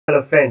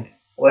Hello friend,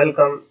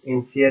 welcome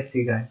in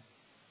CSC Guy.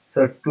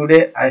 So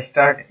today I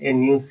start a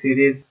new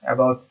series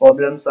about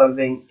problem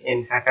solving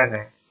in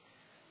Hackerrank.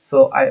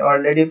 So I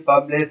already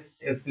published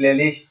a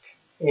playlist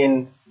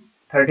in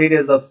 30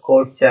 days of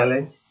code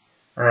challenge,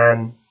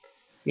 and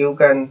you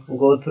can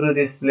go through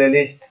this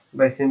playlist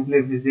by simply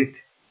visit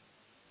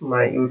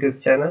my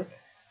YouTube channel,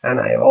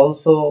 and I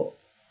also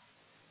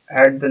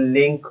add the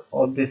link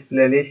of this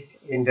playlist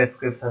in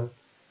description.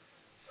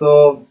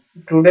 So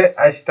today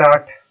I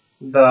start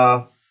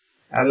the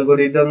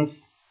algorithms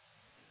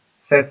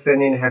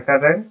section in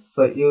Hackerrank.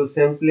 So you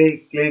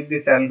simply click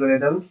this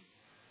algorithms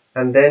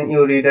and then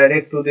you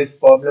redirect to this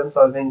problem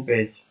solving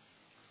page.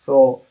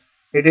 So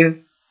it is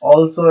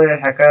also a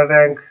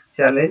Hackerrank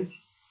challenge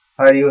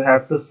where you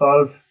have to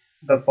solve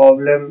the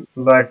problem,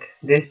 but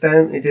this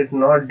time it is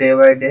not day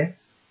by day.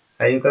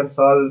 You can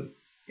solve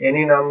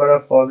any number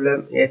of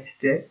problem each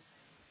day.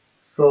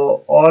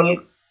 So all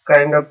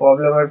kind of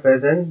problem are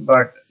present,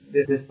 but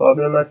this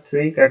problem are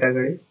three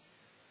categories.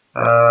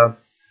 Uh,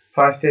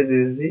 First is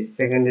easy,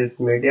 second is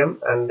medium,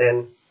 and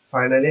then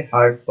finally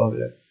hard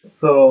problem.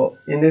 So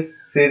in this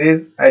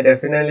series, I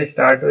definitely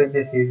start with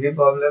this easy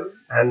problem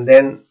and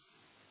then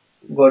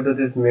go to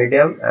this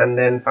medium and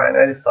then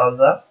finally solve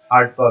the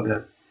hard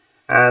problem.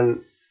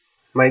 And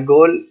my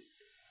goal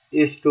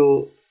is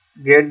to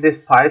get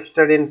this 5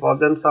 star in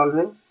problem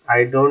solving.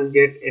 I don't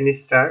get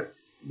any star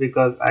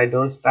because I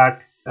don't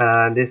start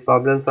this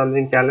problem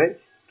solving challenge.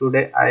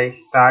 Today I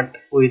start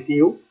with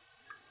you.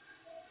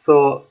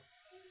 So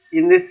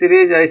in this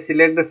series, I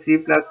select the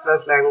C++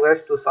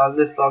 language to solve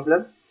this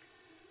problem.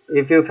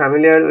 If you're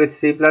familiar with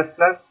C++,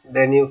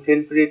 then you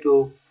feel free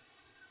to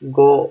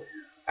go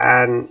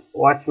and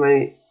watch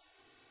my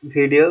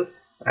videos.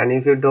 And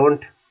if you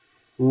don't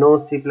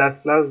know C++,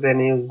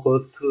 then you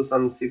go through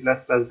some C++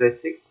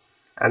 basics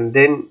and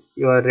then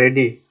you are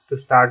ready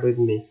to start with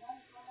me.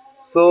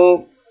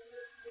 So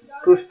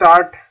to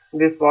start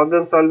this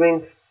problem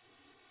solving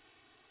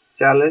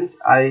challenge,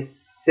 I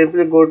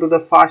simply go to the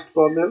first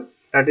problem,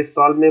 that is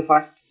solve me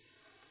first.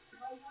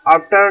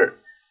 After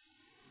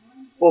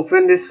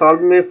open this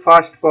solve me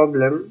first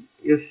problem,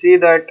 you see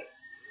that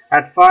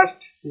at first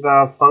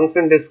the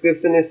function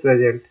description is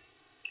present.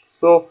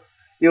 So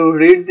you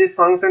read this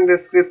function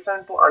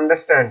description to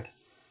understand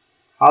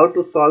how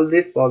to solve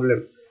this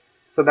problem.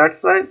 So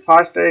that's why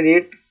first I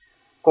read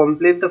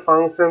complete the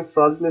function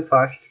solve me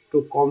first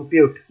to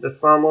compute the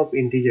sum of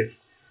integers.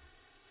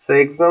 So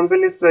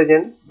example is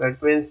present,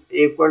 that means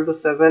a equal to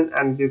 7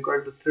 and b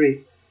equal to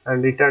 3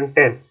 and return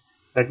 10.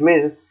 That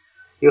means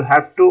you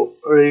have to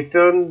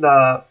return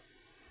the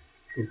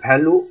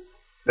value,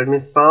 that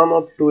means sum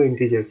of two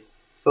integers.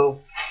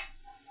 So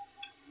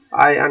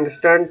I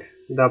understand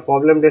the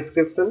problem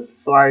description,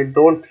 so I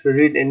don't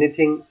read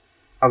anything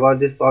about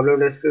this problem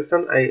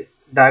description. I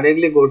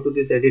directly go to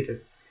this editor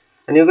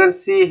and you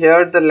can see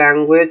here the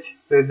language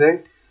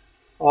present,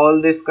 all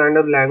this kind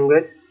of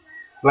language,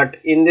 but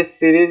in this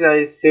series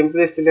I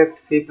simply select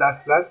C++.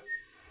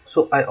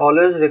 So I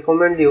always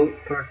recommend you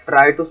to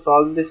try to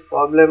solve this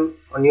problem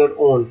on your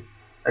own,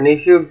 and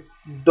if you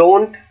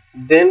don't,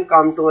 then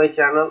come to my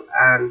channel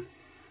and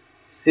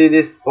see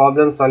this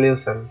problem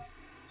solution.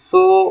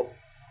 So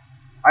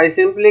I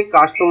simply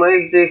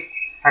customize this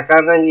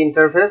Hackerrank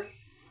interface.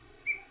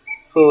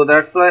 So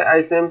that's why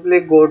I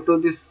simply go to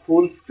this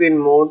full screen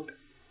mode,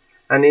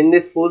 and in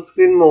this full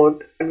screen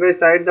mode side by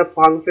side the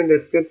function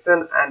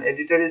description and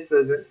editor is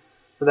present.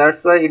 So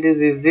that's why it is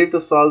easy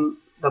to solve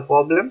the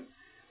problem.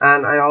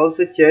 And I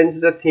also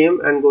change the theme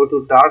and go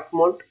to dark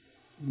mode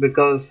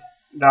because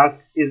dark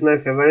is my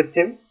favorite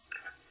theme.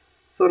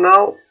 So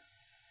now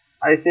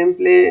I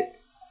simply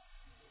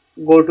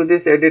go to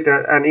this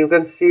editor and you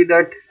can see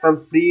that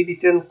some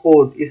pre-written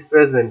code is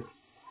present,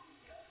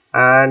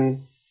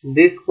 and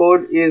this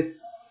code is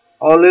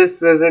always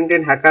present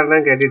in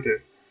Hackerrank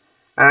editor,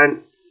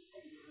 and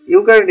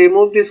you can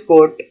remove this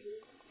code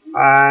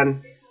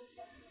and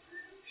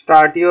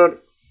start your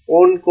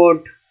own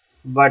code,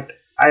 but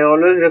I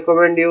always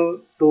recommend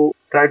you to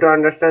try to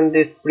understand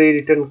this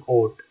pre-written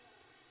code.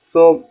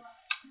 So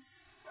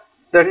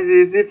that is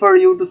easy for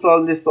you to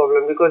solve this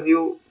problem because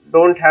you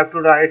don't have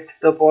to write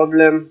the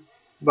problem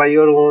by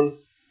your own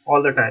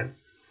all the time.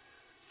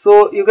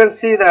 So you can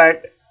see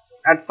that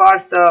at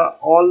first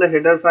all the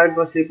header file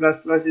for C++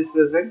 is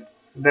present,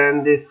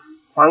 then this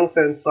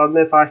function solve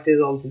me first is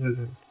also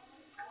present.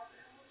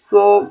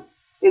 So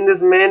in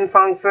this main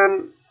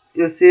function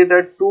you see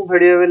that two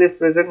variable is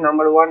present,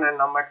 number 1 and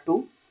number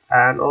 2,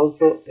 and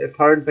also a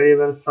third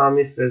variable sum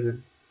is present.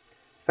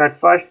 So at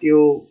first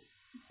you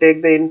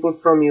take the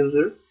input from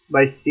user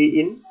by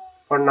cin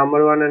for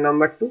number 1 and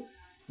number 2,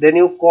 then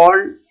you call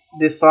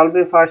the solve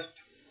me first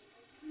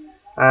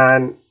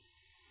and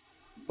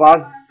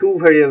pass two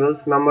variables,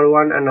 number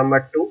 1 and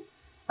number 2,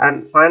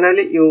 and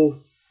finally you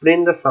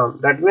print the sum.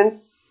 That means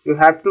you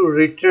have to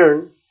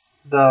return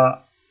the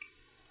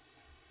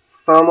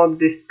sum of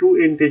these two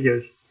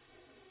integers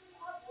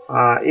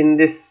in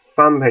this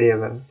sum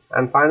variable,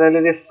 and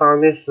finally this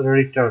sum is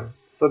returned.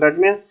 So that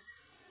means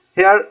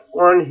here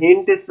one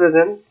hint is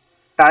present,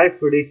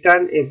 type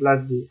return a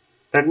plus b.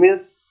 That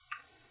means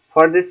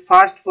for this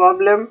first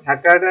problem,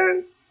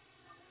 Hackerrank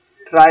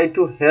try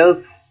to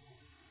help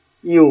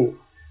you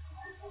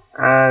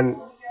and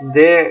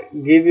they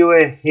give you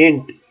a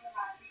hint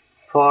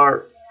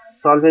for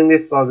solving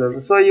this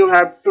problem. So you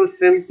have to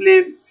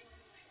simply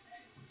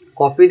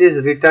copy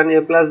this return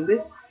a plus b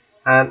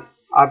and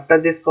after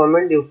this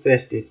comment you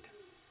paste it.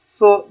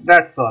 So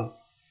that's all.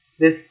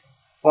 This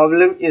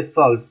problem is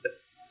solved.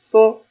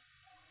 So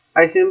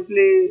I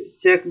simply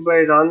check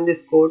by run this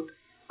code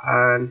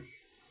and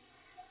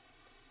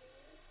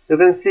you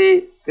can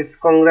see it's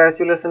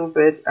congratulations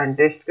page and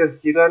test case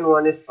 0 and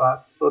 1 is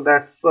passed. So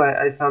that's why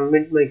I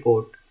submit my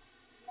code.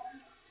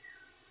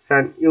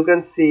 And you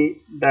can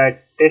see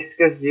that test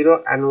case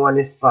 0 and 1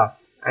 is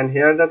passed and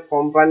here the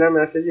compiler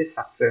message is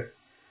success.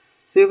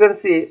 So you can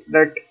see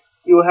that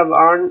you have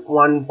earned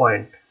 1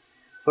 point.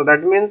 So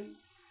that means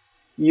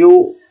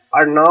you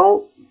are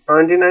now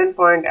 29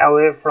 point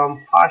away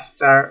from first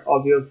star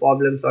of your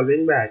problem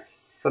solving batch.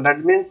 So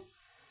that means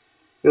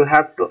you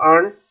have to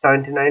earn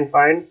 29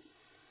 points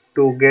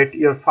to get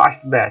your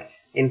first batch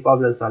in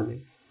problem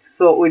solving.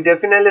 So we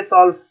definitely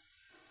solve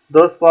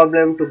those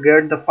problems to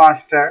get the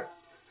first star.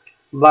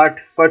 But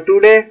for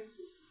today,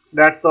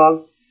 that's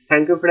all.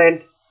 Thank you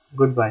friends.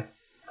 Goodbye.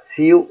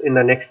 See you in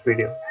the next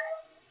video.